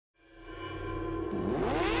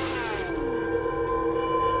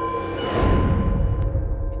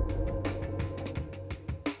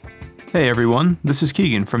Hey everyone, this is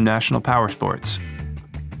Keegan from National Powersports.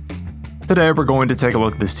 Today we're going to take a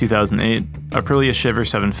look at this 2008 Aprilia SHIVER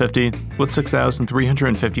 750 with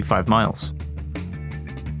 6,355 miles.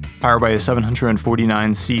 Powered by a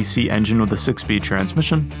 749cc engine with a 6-speed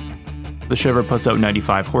transmission, the SHIVER puts out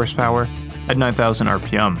 95 horsepower at 9,000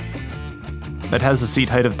 RPM. It has a seat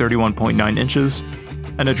height of 31.9 inches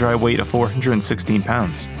and a dry weight of 416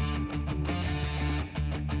 pounds.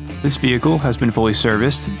 This vehicle has been fully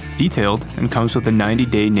serviced, detailed, and comes with a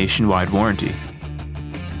 90-day nationwide warranty.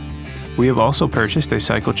 We have also purchased a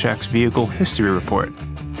CycleCheck's Vehicle History Report.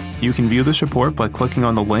 You can view this report by clicking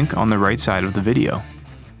on the link on the right side of the video.